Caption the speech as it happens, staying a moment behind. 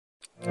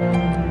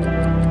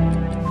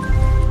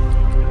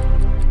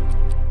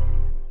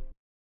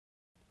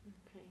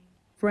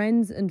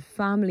Friends and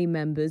family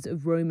members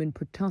of Roman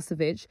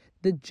Protasevich,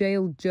 the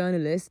jailed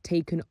journalist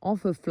taken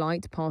off a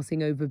flight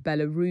passing over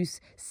Belarus,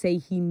 say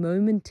he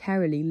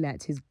momentarily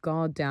let his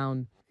guard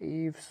down.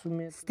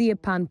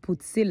 Stepan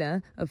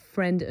Putsila, a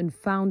friend and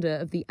founder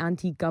of the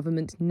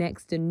anti-government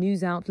Nexta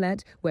news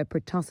outlet where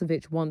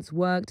Protasevich once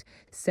worked,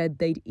 said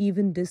they'd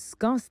even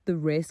discussed the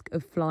risk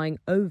of flying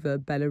over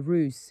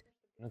Belarus.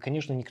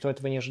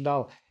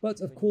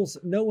 But of course,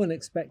 no one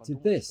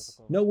expected this.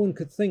 No one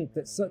could think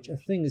that such a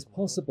thing is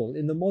possible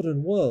in the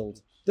modern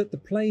world, that the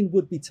plane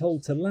would be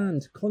told to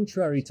land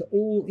contrary to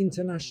all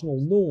international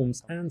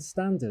norms and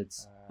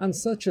standards. And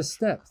such a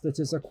step that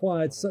has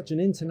acquired such an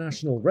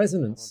international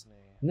resonance.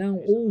 Now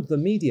all the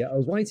media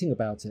are writing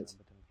about it.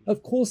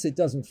 Of course it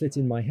doesn't fit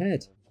in my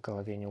head.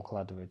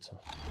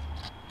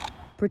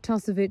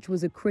 Protasevich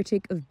was a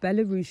critic of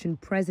Belarusian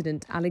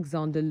President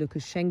Alexander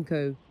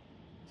Lukashenko.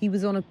 He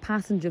was on a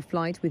passenger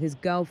flight with his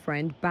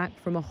girlfriend back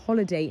from a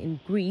holiday in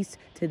Greece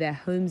to their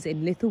homes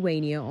in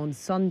Lithuania on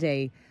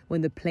Sunday,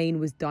 when the plane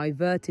was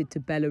diverted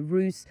to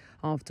Belarus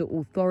after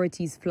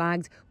authorities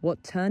flagged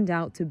what turned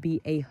out to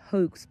be a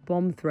hoax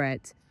bomb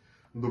threat.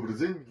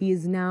 He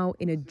is now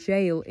in a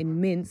jail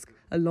in Minsk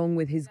along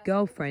with his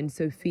girlfriend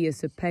Sofia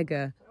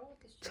Sapega.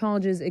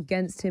 Charges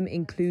against him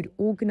include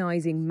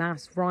organizing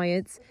mass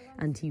riots,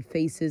 and he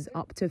faces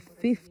up to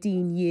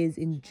 15 years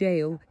in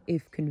jail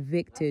if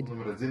convicted.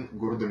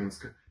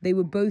 They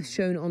were both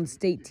shown on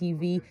state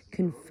TV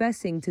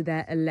confessing to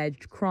their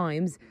alleged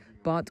crimes,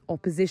 but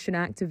opposition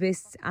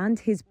activists and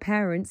his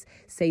parents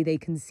say they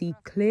can see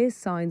clear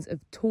signs of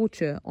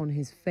torture on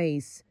his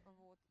face.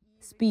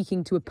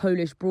 Speaking to a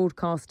Polish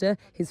broadcaster,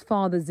 his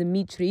father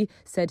Dmitry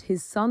said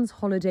his son's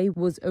holiday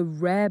was a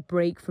rare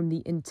break from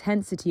the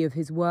intensity of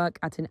his work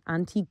at an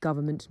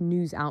anti-government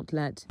news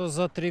outlet.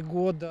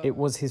 It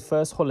was his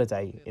first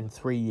holiday in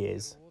 3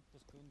 years.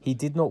 He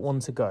did not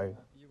want to go,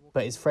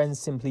 but his friends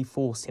simply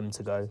forced him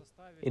to go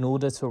in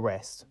order to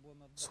rest,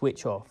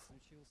 switch off.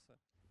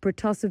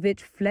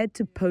 Protasevich fled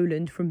to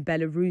Poland from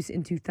Belarus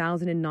in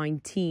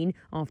 2019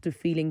 after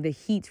feeling the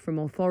heat from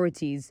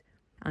authorities,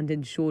 and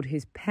ensured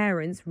his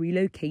parents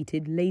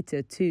relocated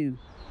later too.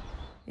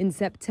 In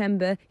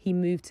September, he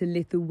moved to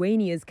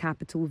Lithuania's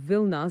capital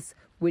Vilnius,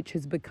 which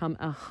has become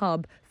a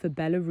hub for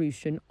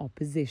Belarusian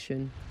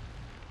opposition.